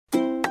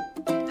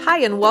Hi,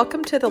 and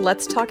welcome to the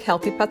Let's Talk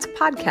Healthy Pets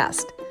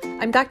podcast.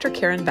 I'm Dr.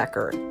 Karen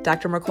Becker,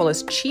 Dr.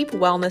 Mercola's Chief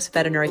Wellness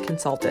Veterinary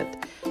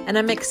Consultant, and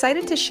I'm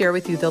excited to share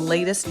with you the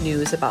latest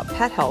news about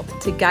pet health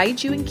to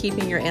guide you in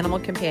keeping your animal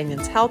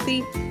companions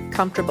healthy,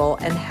 comfortable,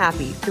 and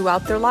happy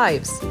throughout their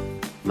lives.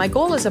 My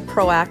goal as a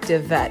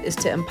proactive vet is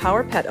to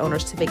empower pet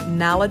owners to make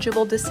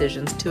knowledgeable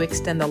decisions to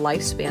extend the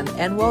lifespan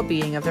and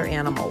well-being of their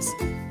animals.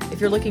 If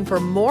you're looking for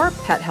more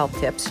pet health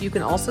tips, you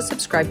can also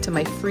subscribe to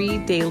my free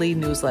daily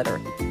newsletter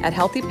at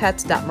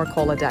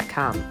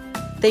healthypets.mercola.com.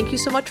 Thank you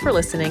so much for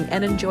listening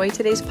and enjoy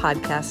today's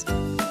podcast.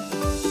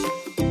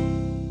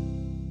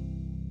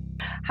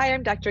 Hi,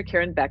 I'm Dr.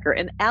 Karen Becker,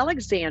 and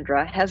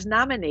Alexandra has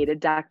nominated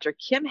Dr.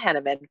 Kim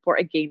Henneman for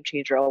a Game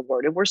Changer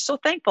Award. And we're so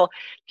thankful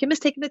Kim has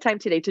taken the time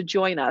today to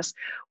join us.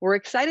 We're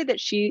excited that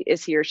she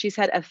is here. She's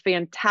had a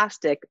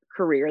fantastic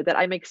career that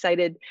I'm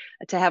excited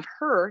to have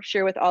her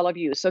share with all of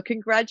you. So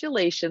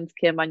congratulations,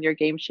 Kim, on your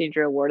Game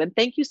Changer Award. And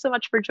thank you so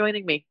much for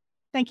joining me.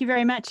 Thank you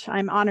very much.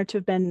 I'm honored to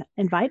have been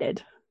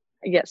invited.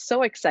 Yes,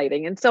 so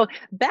exciting. And so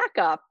back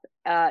up,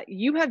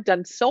 you have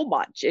done so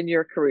much in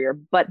your career,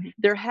 but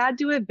there had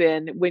to have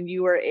been when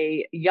you were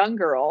a young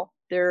girl,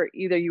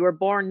 either you were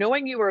born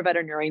knowing you were a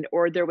veterinarian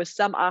or there was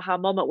some aha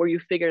moment where you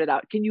figured it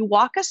out. Can you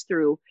walk us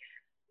through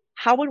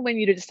how and when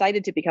you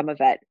decided to become a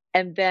vet,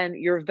 and then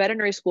your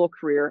veterinary school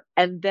career,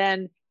 and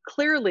then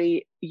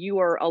clearly you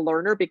are a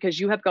learner because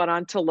you have gone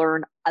on to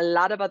learn a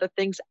lot of other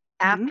things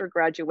after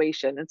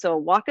graduation. And so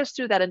walk us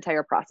through that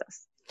entire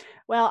process.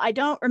 Well, I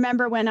don't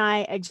remember when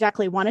I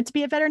exactly wanted to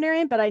be a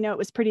veterinarian, but I know it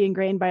was pretty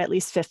ingrained by at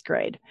least fifth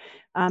grade.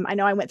 I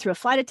know I went through a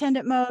flight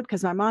attendant mode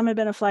because my mom had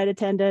been a flight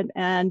attendant.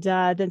 And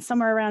then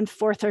somewhere around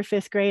fourth or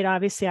fifth grade,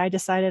 obviously, I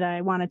decided I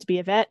wanted to be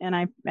a vet.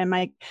 And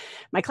my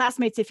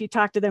classmates, if you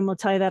talk to them, will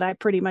tell you that I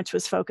pretty much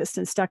was focused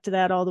and stuck to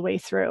that all the way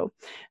through.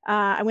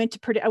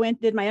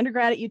 Did my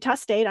undergrad at Utah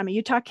State. I'm a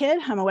Utah kid.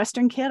 I'm a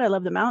Western kid. I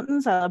love the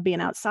mountains. I love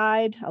being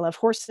outside. I love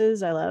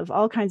horses. I love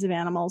all kinds of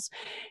animals.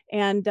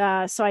 And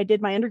so I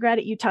did my undergrad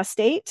at Utah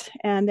State.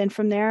 And then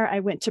from there,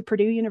 I went to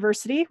Purdue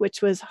University,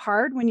 which was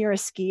hard when you're a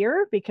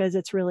skier because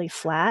it's really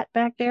flat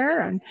back there.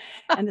 And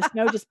the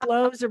snow just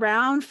blows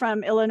around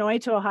from Illinois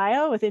to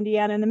Ohio with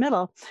Indiana in the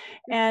middle.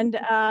 And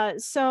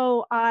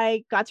so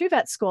I got through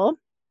vet school,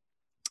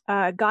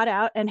 got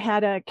out and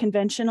had a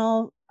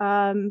conventional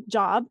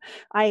job.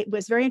 I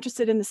was very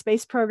interested in the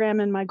space program,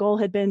 and my goal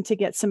had been to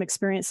get some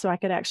experience so I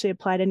could actually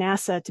apply to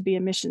NASA to be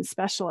a mission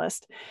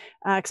specialist,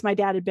 because my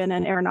dad had been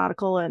an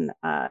aeronautical and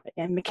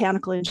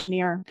mechanical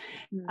engineer.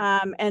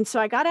 And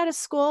so I got out of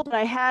school, but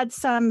I had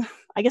some,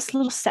 I guess,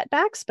 little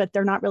setbacks, but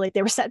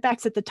they were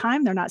setbacks at the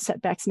time. They're not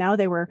setbacks now.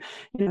 They were,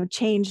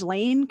 change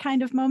lane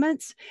kind of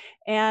moments.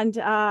 And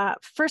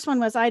first one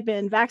was I'd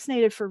been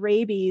vaccinated for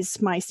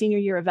rabies my senior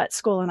year of vet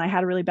school, and I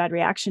had a really bad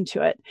reaction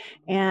to it.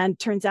 And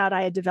turns out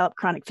I had developed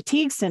chronic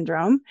fatigue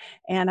syndrome.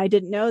 And I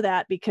didn't know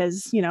that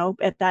because,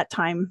 at that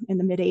time in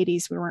the mid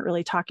 80s, we weren't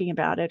really talking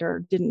about it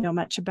or didn't know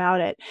much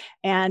about it.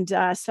 And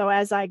so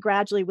as I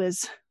gradually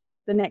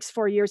the next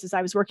 4 years, as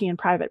I was working in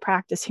private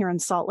practice here in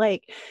Salt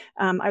Lake,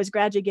 I was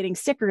gradually getting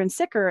sicker and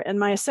sicker. And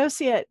my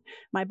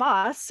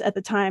boss at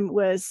the time,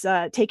 was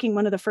taking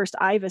one of the first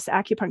IVUS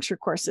acupuncture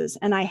courses.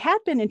 And I had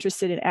been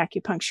interested in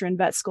acupuncture in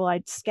vet school.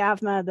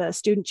 SCAVMA, the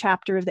student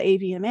chapter of the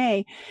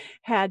AVMA,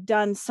 had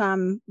done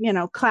some,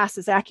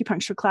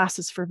 acupuncture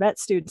classes for vet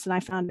students. And I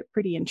found it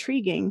pretty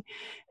intriguing.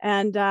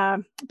 And,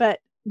 but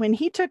when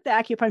he took the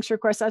acupuncture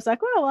course, I was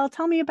like, well,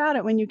 tell me about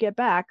it when you get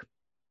back.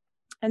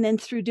 And then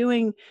through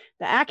doing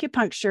the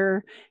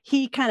acupuncture,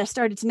 he kind of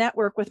started to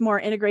network with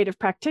more integrative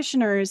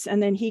practitioners. And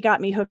then he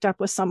got me hooked up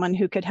with someone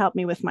who could help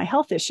me with my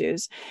health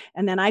issues.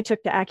 And then I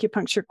took the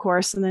acupuncture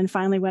course and then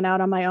finally went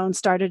out on my own,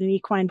 started an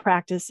equine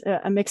practice,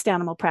 a mixed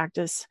animal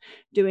practice,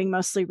 doing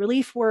mostly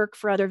relief work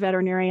for other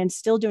veterinarians,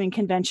 still doing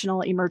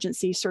conventional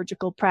emergency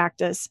surgical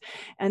practice,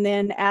 and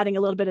then adding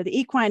a little bit of the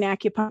equine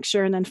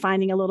acupuncture and then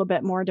finding a little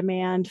bit more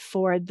demand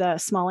for the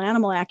small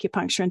animal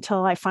acupuncture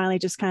until I finally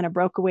just kind of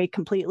broke away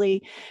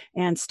completely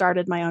and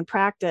started my own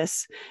practice.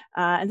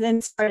 And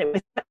then started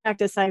with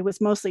practice. I was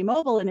mostly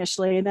mobile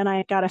initially, and then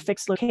I got a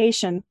fixed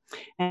location.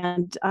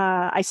 And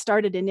I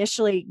started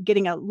initially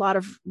getting a lot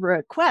of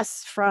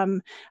requests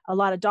from a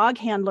lot of dog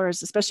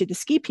handlers, especially the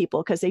ski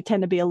people, because they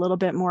tend to be a little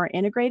bit more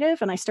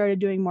integrative. And I started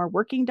doing more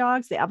working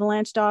dogs, the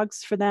avalanche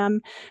dogs for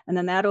them. And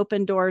then that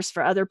opened doors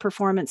for other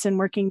performance in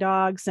working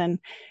dogs. And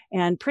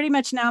pretty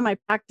much now my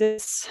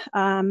practice,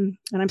 and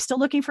I'm still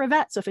looking for a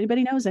vet. So if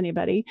anybody knows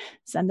anybody,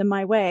 send them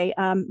my way.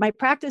 My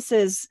practice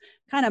is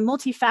kind of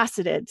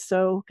multifaceted.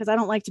 So, because I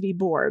don't like to be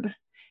bored.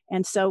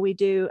 And so we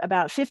do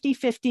about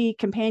 50-50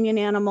 companion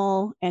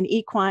animal and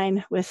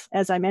equine with,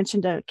 as I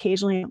mentioned,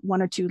 occasionally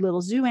one or two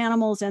little zoo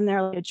animals in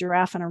there, like a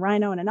giraffe and a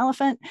rhino and an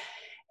elephant.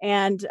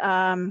 And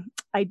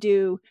I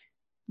do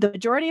the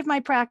majority of my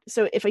practice.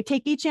 So if I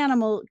take each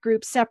animal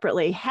group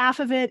separately, half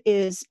of it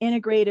is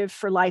integrative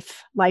for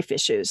life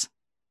issues.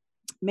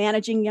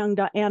 managing young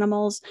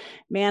animals,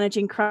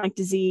 managing chronic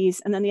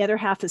disease, and then the other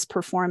half is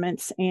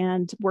performance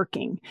and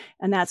working.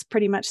 And that's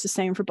pretty much the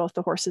same for both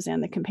the horses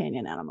and the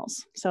companion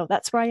animals. So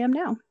that's where I am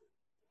now.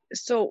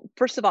 So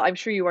first of all, I'm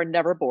sure you are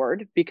never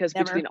bored because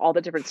Never. between all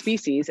the different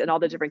species and all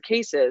the different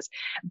cases.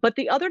 But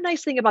the other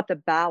nice thing about the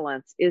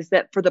balance is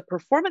that for the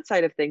performance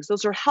side of things,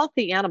 those are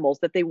healthy animals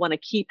that they want to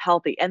keep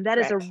healthy. And that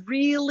is a Correct.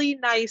 really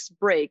nice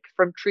break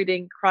from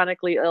treating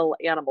chronically ill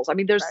animals. I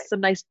mean, there's Right.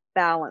 some nice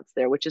balance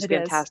there, which is It is.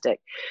 fantastic.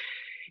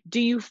 Do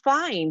you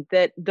find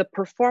that the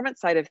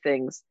performance side of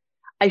things,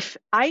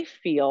 I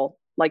feel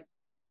like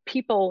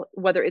people,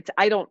 whether it's,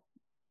 I don't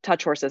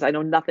touch horses, I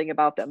know nothing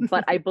about them,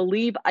 but I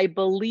believe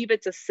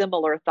it's a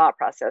similar thought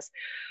process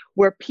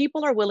where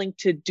people are willing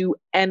to do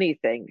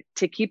anything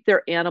to keep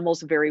their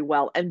animals very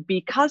well. And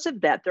because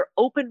of that, they're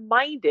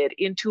open-minded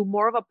into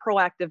more of a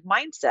proactive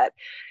mindset.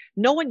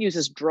 No one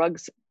uses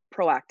drugs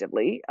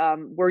proactively.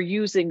 We're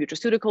using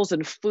nutraceuticals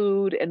and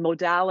food and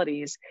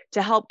modalities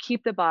to help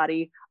keep the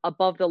body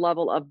above the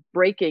level of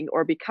breaking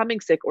or becoming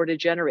sick or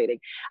degenerating.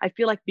 I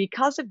feel like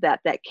because of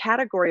that, that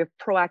category of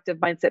proactive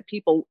mindset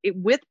people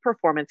with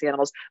performance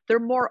animals, they're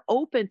more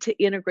open to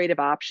integrative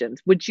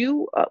options. Would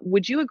you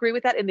agree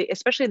with that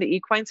especially in the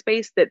equine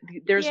space, that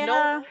there's no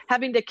Yeah.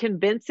 having to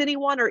convince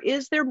anyone, or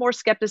is there more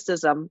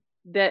skepticism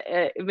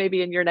that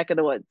maybe in your neck of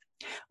the woods?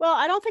 Well,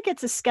 I don't think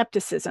it's a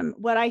skepticism.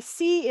 What I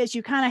see is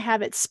you kind of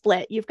have it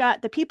split. You've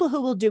got the people who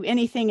will do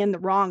anything in the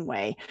wrong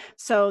way.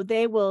 So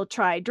they will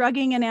try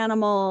drugging an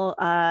animal.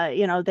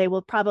 They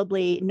will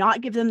probably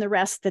not give them the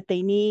rest that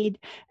they need.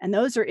 And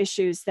those are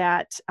issues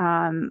that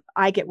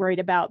I get worried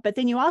about. But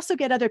then you also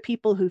get other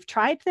people who've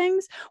tried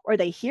things, or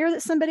they hear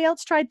that somebody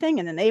else tried thing,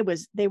 and then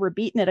they were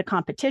beaten at a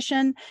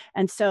competition.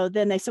 And so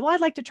then they said, well,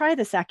 I'd like to try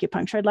this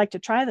acupuncture. I'd like to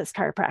try this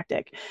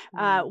chiropractic.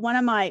 One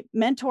of my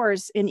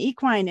mentors in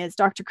equine is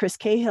Dr. Chris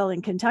Cahill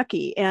in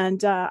Kentucky.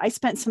 And I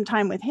spent some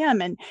time with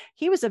him, and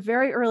he was a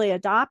very early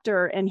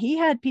adopter. And he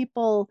had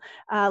people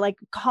like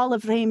Hall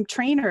of Fame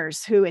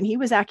trainers and he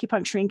was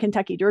acupuncturing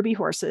Kentucky Derby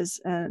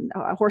horses and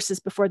horses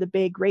before the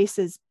big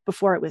races,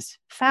 before it was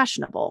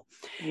fashionable,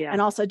 Yeah.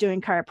 and also doing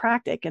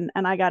chiropractic. And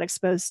I got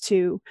exposed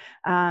to,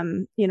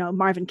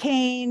 Marvin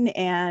Kane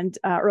and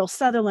Earl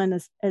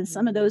Sutherland and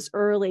some of those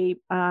early,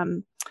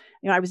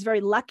 I was very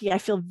lucky. I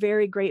feel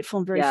very grateful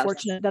and very Yes.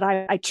 fortunate that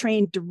I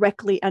trained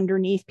directly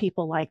underneath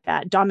people like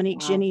that,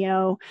 Dominique Wow.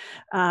 Ginio,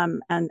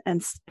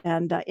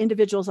 and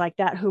individuals like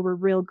that who were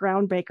real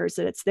groundbreakers.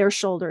 That it's their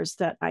shoulders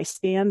that I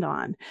stand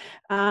on.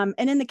 And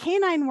in the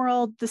canine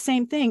world, the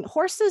same thing.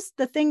 Horses,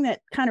 the thing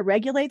that kind of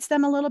regulates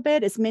them a little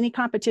bit is many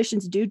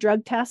competitions do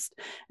drug test,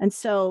 and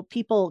so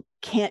people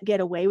can't get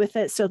away with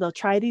it, so they'll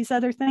try these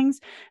other things.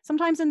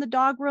 Sometimes in the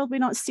dog world, we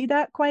don't see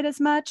that quite as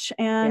much.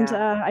 And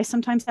I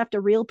sometimes have to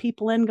reel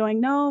people in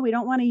going, no, we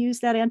don't want to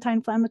use that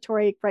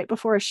anti-inflammatory right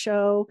before a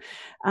show.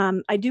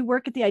 I do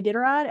work at the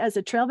Iditarod as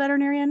a trail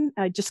veterinarian.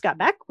 I just got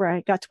back where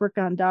I got to work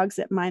on dogs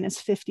at minus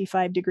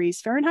 55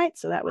 degrees Fahrenheit.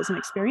 So that was an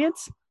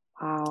experience.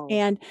 Wow.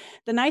 And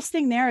the nice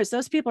thing there is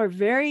those people are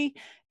very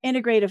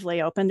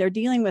integratively open. They're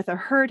dealing with a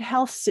herd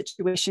health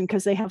situation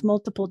because they have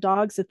multiple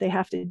dogs that they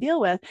have to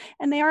deal with.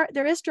 And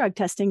there is drug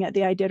testing at the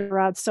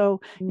Iditarod. So,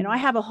 I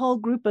have a whole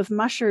group of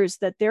mushers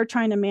that they're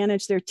trying to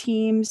manage their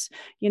teams,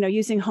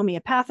 using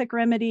homeopathic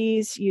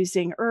remedies,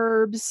 using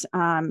herbs,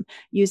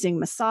 using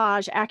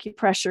massage,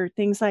 acupressure,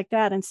 things like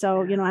that. And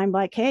so, I'm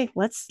like, hey,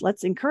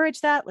 let's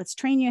encourage that. Let's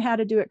train you how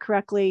to do it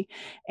correctly.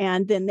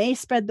 And then they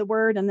spread the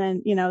word. And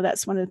then,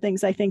 that's one of the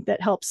things I think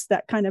that helps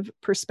that kind of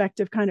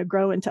perspective kind of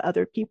grow into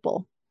other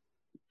people.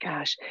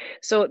 Gosh.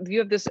 So you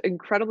have this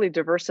incredibly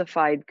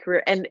diversified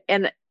career. And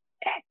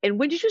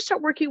when did you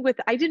start working with,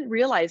 I didn't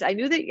realize, I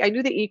knew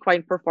the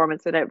equine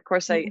performance, and of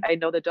course I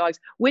know the dogs.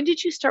 When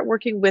did you start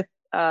working with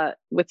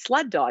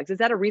sled dogs? Is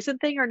that a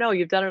recent thing, or no,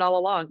 you've done it all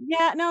along?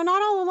 Yeah, no,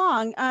 not all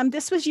along.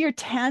 This was year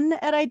 10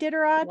 at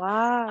Iditarod.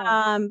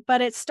 Wow.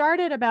 But it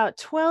started about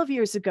 12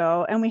 years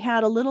ago, and we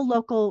had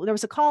there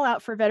was a call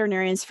out for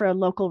veterinarians for a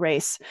local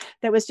race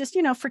that was just,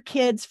 for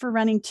kids, for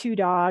running 2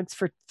 dogs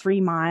for 3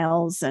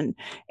 miles. And,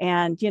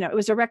 it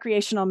was a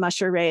recreational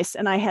musher race.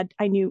 And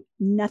I knew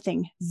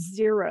nothing,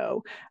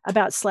 zero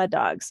about sled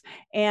dogs.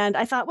 And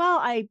I thought, well,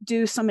 I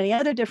do so many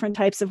other different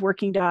types of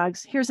working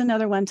dogs. Here's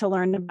another one to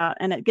learn about.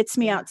 And it gets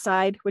me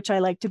outside, which I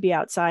like to be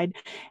outside.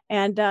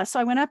 And so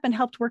I went up and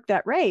helped work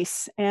that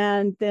race.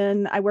 And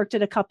then I worked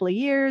it a couple of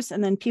years.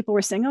 And then people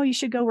were saying, oh, you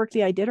should go work the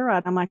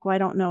Iditarod. I'm like, well, I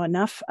don't know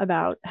enough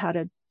about how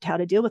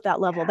to deal with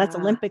that level. That's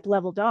Olympic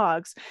level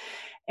dogs.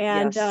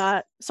 And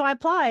so I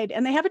applied,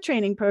 and they have a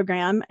training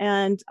program.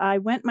 And I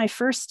went my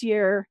first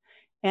year,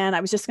 and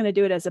I was just going to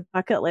do it as a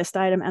bucket list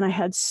item. And I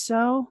had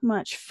so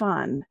much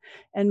fun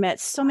and met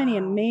so many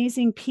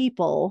amazing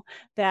people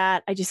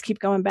that I just keep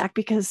going back,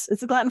 because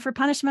it's a glutton for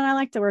punishment. I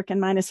like to work in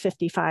minus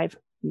 55.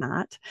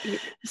 Not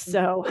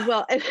so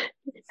well. And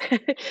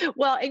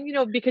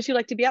because you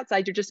like to be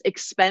outside, you're just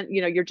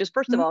you're just,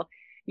 first of all,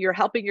 you're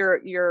helping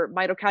your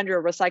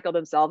mitochondria recycle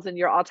themselves, and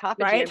your autophagy,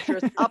 right? I'm sure,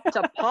 is up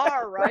to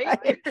par, right?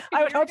 Right.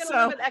 I would hope so.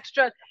 Live an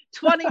extra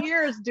 20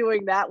 years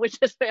doing that, which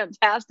is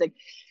fantastic.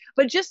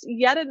 But just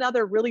yet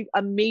another really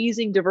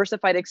amazing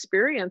diversified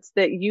experience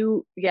that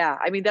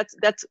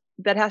that's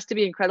that has to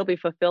be incredibly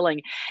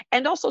fulfilling,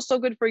 and also so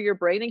good for your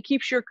brain and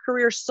keeps your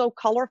career so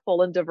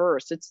colorful and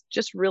diverse. It's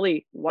just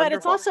really But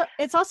wonderful.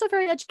 it's also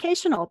very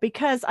educational,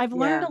 because I've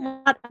learned Yeah.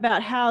 a lot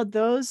about how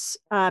those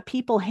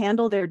people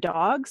handle their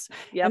dogs,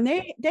 Yep. and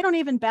they don't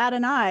even bat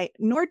an eye,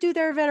 nor do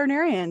their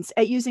veterinarians,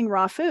 at using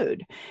raw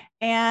food.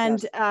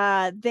 And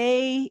Yes.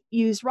 they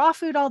use raw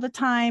food all the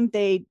time.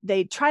 They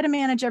try to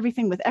manage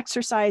everything with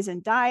exercise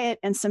and diet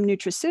and some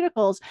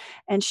nutraceuticals.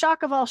 And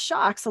shock of all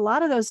shocks, a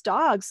lot of those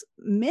dogs,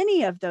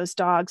 many of those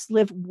dogs,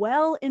 live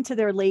well into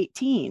their late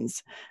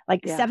teens,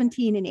 like Yeah.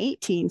 17 and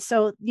 18.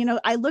 So,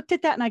 I looked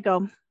at that and I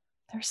go,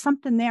 there's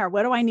something there.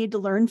 What do I need to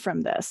learn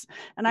from this?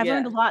 And I've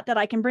learned a lot that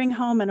I can bring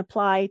home and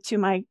apply to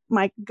my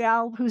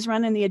gal who's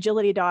running the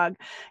agility dog,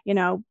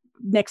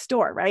 next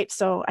door, right?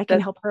 So I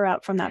can help her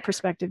out from that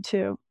perspective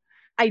too.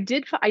 I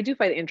do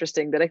find it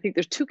interesting that I think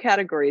there's two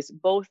categories,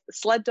 both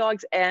sled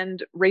dogs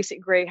and racing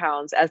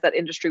greyhounds. As that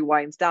industry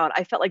winds down,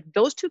 I felt like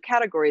those two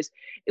categories,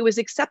 it was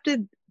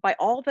accepted by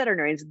all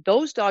veterinarians.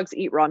 Those dogs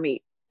eat raw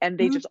meat, and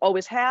they just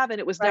always have, and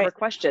it was never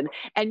questioned.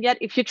 And yet,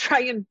 if you try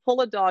and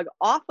pull a dog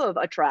off of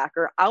a track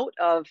or out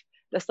of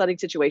the sledding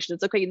situation,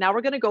 it's okay. Now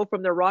we're going to go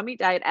from the raw meat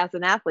diet as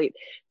an athlete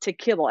to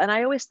kibble. And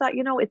I always thought,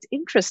 it's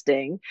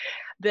interesting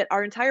that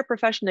our entire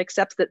profession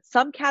accepts that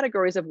some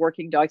categories of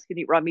working dogs can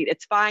eat raw meat.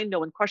 It's fine. No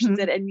one questions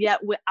it. And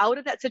yet out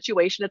of that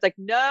situation, it's like,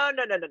 no.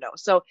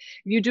 So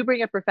you do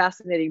bring up a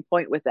fascinating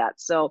point with that.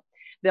 So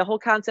the whole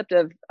concept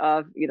of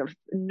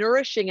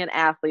nourishing an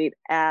athlete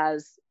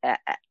as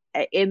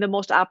in the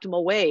most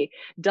optimal way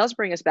does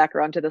bring us back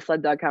around to the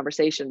sled dog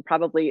conversation.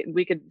 Probably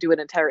we could do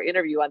an entire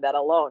interview on that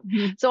alone.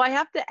 So I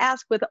have to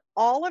ask, with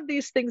all of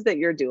these things that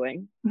you're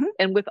doing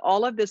and with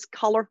all of this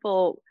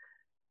colorful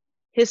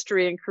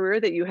history and career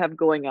that you have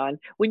going on,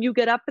 when you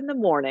get up in the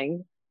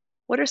morning,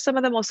 what are some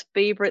of the most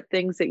favorite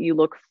things that you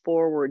look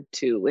forward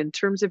to in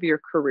terms of your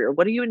career?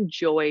 What do you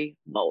enjoy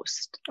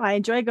most? I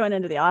enjoy going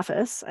into the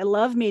office. I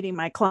love meeting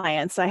my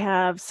clients. I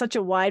have such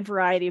a wide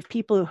variety of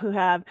people who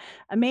have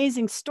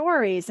amazing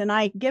stories, and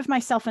I give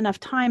myself enough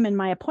time in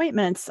my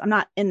appointments. I'm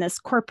not in this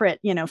corporate,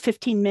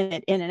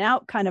 15-minute in and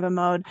out kind of a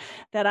mode,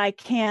 that I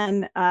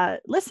can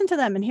listen to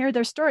them and hear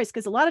their stories.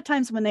 Because a lot of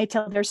times when they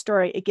tell their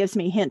story, it gives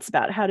me hints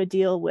about how to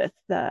deal with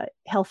the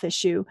health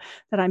issue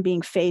that I'm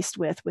being faced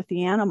with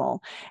the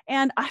animal.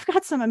 And I've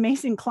got some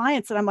amazing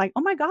clients that I'm like,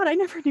 oh my God, I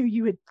never knew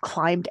you had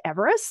climbed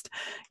Everest.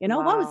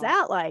 What was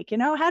that like?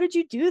 How did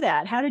you do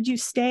that? How did you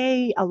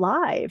stay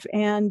alive?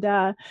 And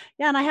and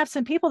I have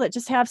some people that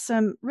just have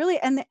some really,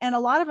 and a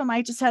lot of them,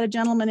 I just had a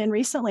gentleman in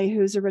recently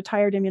who's a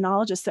retired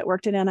immunologist that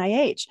worked at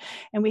NIH.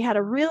 And we had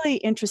a really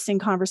interesting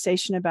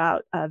conversation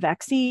about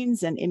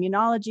vaccines and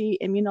immunology,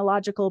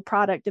 immunological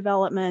product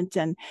development.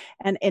 And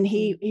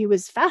he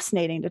was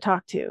fascinating to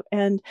talk to.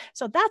 And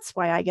so that's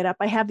why I get up.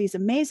 I have these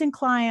amazing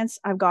clients.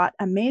 I've got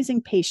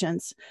amazing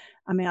patients.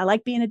 I mean, I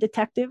like being a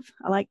detective.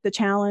 I like the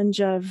challenge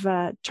of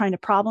trying to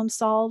problem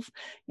solve.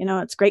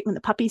 It's great when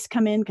the puppies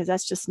come in, because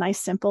that's just nice,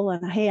 simple.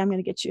 And hey, I'm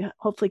going to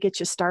hopefully get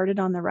you started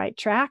on the right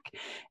track.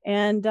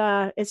 And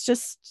it's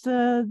just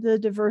the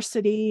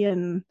diversity.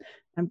 And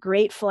I'm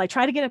grateful. I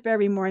try to get up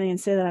every morning and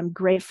say that I'm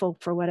grateful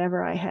for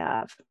whatever I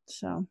have.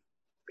 So.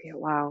 Yeah,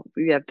 wow.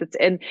 Yeah.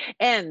 And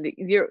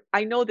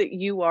I know that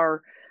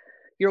you're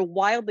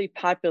wildly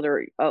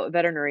popular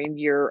veterinarian.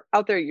 You're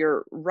out there,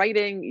 you're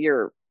writing,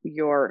 you're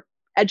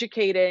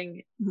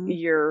educating,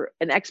 you're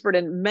an expert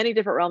in many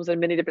different realms and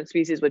many different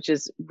species, which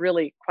is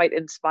really quite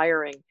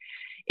inspiring.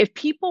 If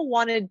people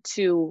wanted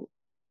to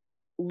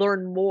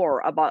learn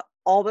more about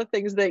all the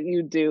things that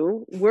you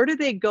do, where do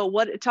they go?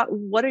 What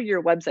are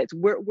your websites?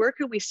 Where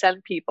can we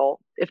send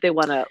people if they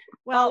want to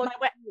follow you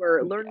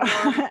or learn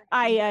more?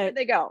 Where do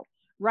they go?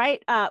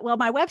 Right. Well,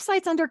 my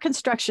website's under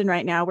construction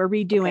right now. We're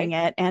redoing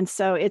it. And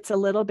so it's a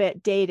little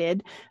bit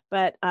dated,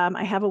 but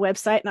I have a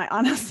website and I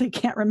honestly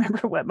can't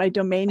remember what my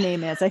domain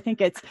name is. I think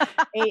it's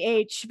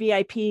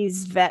ahvipsvet.com.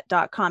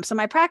 So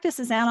my practice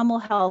is animal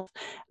health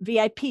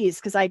VIPs,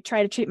 because I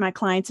try to treat my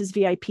clients as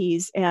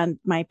VIPs and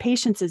my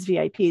patients as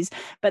VIPs.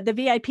 But the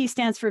VIP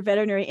stands for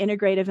Veterinary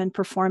Integrative and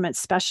Performance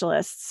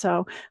Specialists.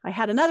 So I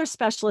had another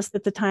specialist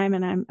at the time,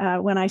 and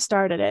when I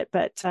started it,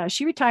 but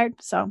she retired.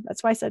 So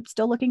that's why I said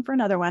still looking for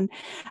another one.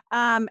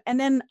 And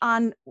then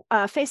on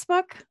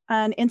Facebook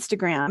and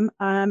Instagram,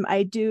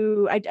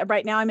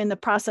 right now I'm in the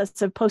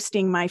process of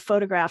posting my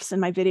photographs and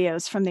my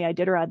videos from the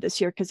Iditarod this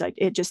year, because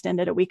it just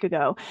ended a week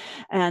ago.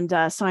 And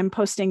so I'm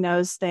posting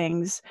those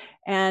things.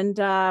 And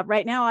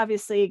right now,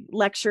 obviously,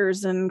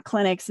 lectures and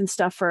clinics and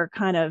stuff are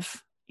kind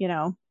of,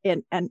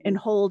 in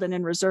hold and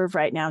in reserve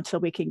right now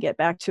until we can get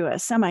back to a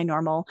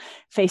semi-normal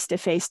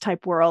face-to-face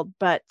type world.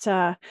 But,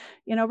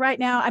 right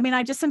now, I mean,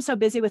 I just am so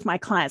busy with my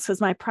clients, because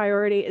my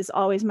priority is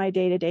always my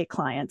day-to-day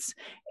clients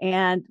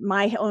and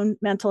my own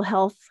mental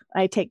health.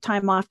 I take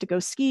time off to go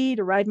ski,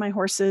 to ride my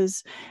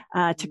horses,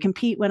 to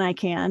compete when I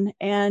can,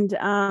 and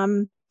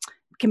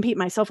compete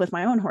myself with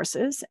my own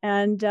horses.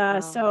 And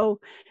so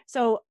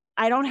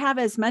I don't have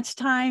as much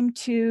time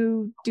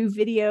to do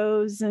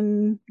videos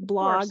and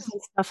blogs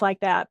and stuff like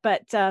that.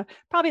 But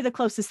probably the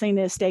closest thing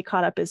to stay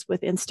caught up is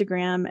with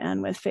Instagram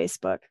and with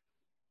Facebook.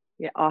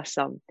 Yeah,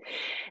 awesome.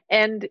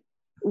 And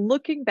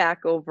looking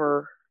back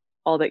over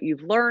all that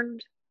you've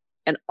learned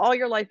and all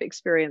your life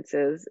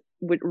experiences,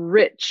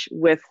 rich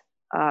with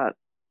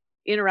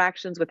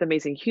interactions with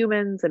amazing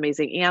humans,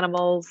 amazing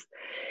animals,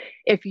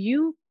 if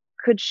you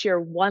could share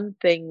one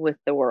thing with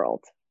the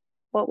world,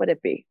 what would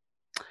it be?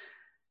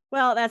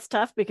 Well, that's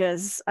tough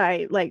because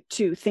I like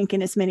to think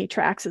in as many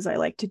tracks as I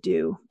like to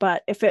do.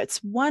 But if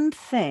it's one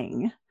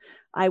thing,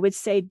 I would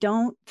say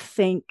don't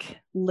think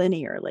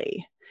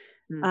linearly.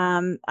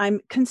 I'm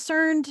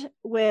concerned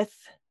with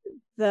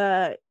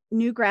the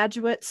new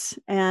graduates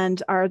and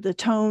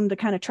the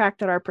kind of track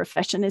that our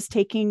profession is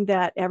taking,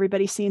 that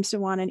everybody seems to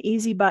want an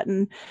easy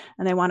button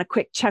and they want a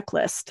quick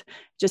checklist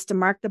just to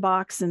mark the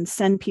box and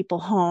send people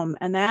home.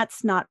 And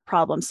that's not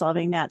problem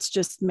solving. That's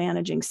just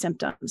managing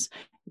symptoms.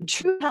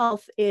 True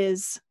health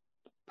is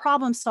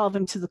problem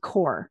solving to the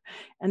core.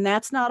 And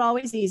that's not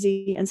always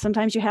easy. And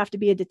sometimes you have to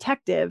be a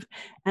detective.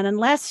 And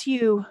unless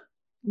you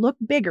look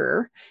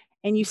bigger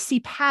and you see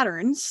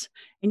patterns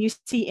and you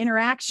see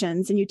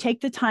interactions and you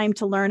take the time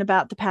to learn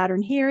about the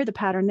pattern here, the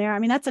pattern there. I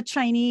mean, that's a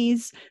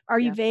Chinese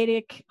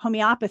Ayurvedic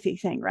homeopathy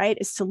thing, right?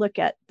 Is to look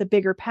at the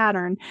bigger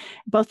pattern,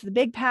 both the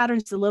big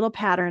patterns, the little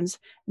patterns,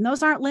 and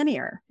those aren't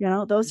linear,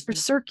 those are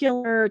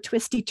circular,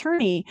 twisty,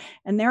 turny,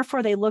 and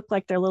therefore they look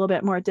like they're a little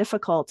bit more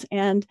difficult.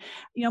 And,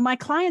 my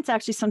clients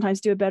actually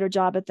sometimes do a better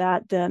job at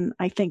that than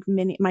I think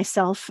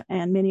myself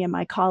and many of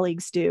my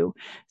colleagues do.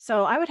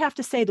 So I would have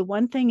to say the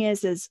one thing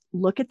is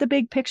look at the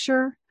big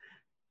picture,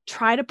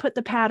 try to put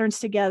the patterns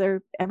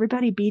together.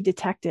 Everybody be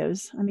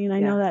detectives. I mean, I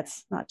know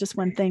that's not just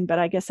one thing, but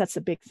I guess that's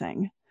a big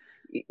thing.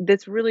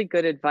 That's really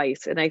good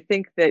advice. And I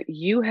think that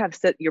you have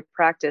set your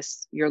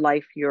practice, your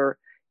life, your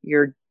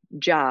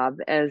job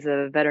as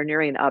a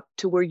veterinarian up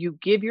to where you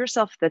give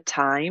yourself the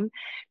time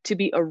to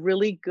be a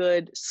really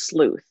good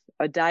sleuth,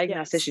 a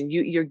diagnostician.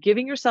 You're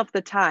giving yourself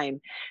the time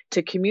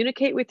to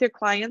communicate with your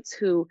clients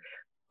who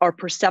are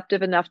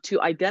perceptive enough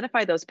to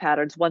identify those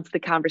patterns once the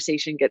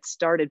conversation gets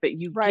started, but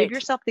you give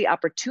yourself the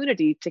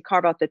opportunity to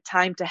carve out the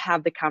time to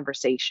have the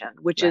conversation,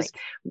 which is,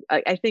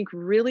 I think,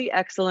 really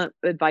excellent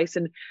advice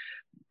and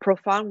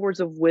profound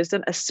words of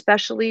wisdom,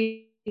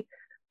 especially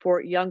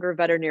for younger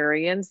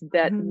veterinarians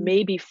that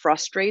may be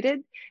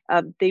frustrated.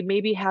 They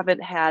maybe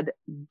haven't had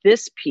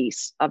this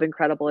piece of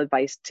incredible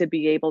advice to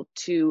be able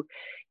to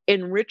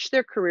enrich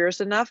their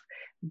careers enough,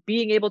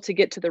 being able to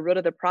get to the root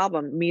of the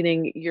problem,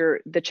 meaning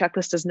the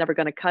checklist is never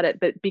going to cut it.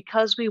 But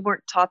because we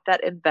weren't taught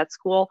that in vet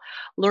school,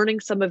 learning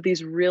some of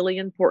these really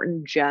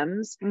important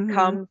gems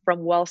come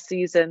from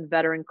well-seasoned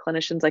veteran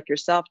clinicians like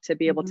yourself to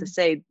be able to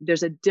say,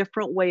 there's a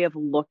different way of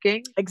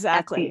looking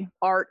at the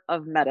art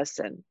of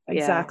medicine.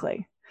 Exactly.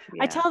 Yeah.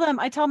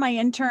 I tell my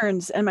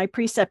interns and my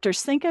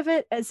preceptors, think of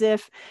it as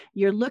if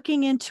you're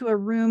looking into a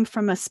room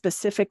from a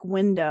specific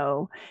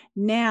window.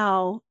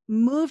 Now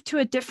move to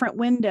a different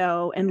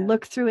window and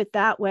look through it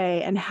that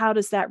way. And how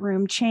does that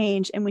room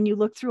change? And when you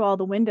look through all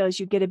the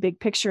windows, you get a big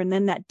picture. And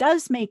then that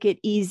does make it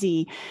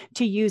easy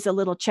to use a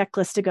little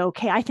checklist to go,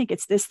 okay, I think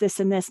it's this, this,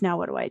 and this. Now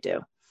what do I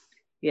do?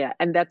 Yeah.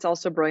 And that's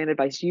also brilliant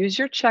advice. Use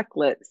your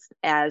checklist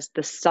as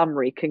the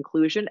summary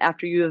conclusion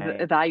after you have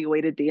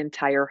evaluated the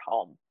entire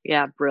home.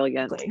 Yeah.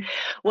 Brilliant.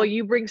 Well,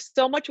 you bring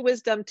so much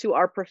wisdom to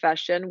our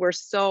profession. We're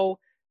so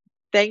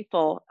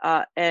thankful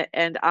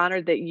and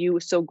honored that you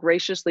so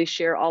graciously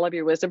share all of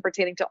your wisdom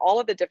pertaining to all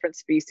of the different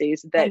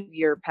species that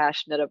you're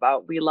passionate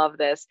about. We love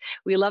this.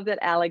 We love that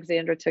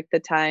Alexandra took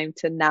the time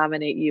to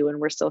nominate you, and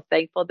we're so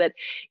thankful that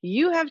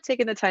you have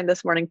taken the time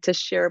this morning to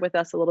share with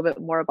us a little bit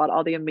more about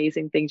all the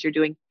amazing things you're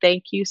doing.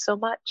 Thank you so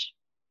much.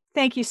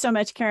 Thank you so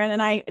much, Karen.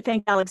 And I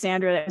thank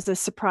Alexandra. It was a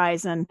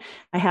surprise, and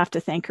I have to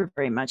thank her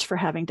very much for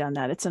having done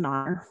that. It's an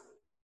honor.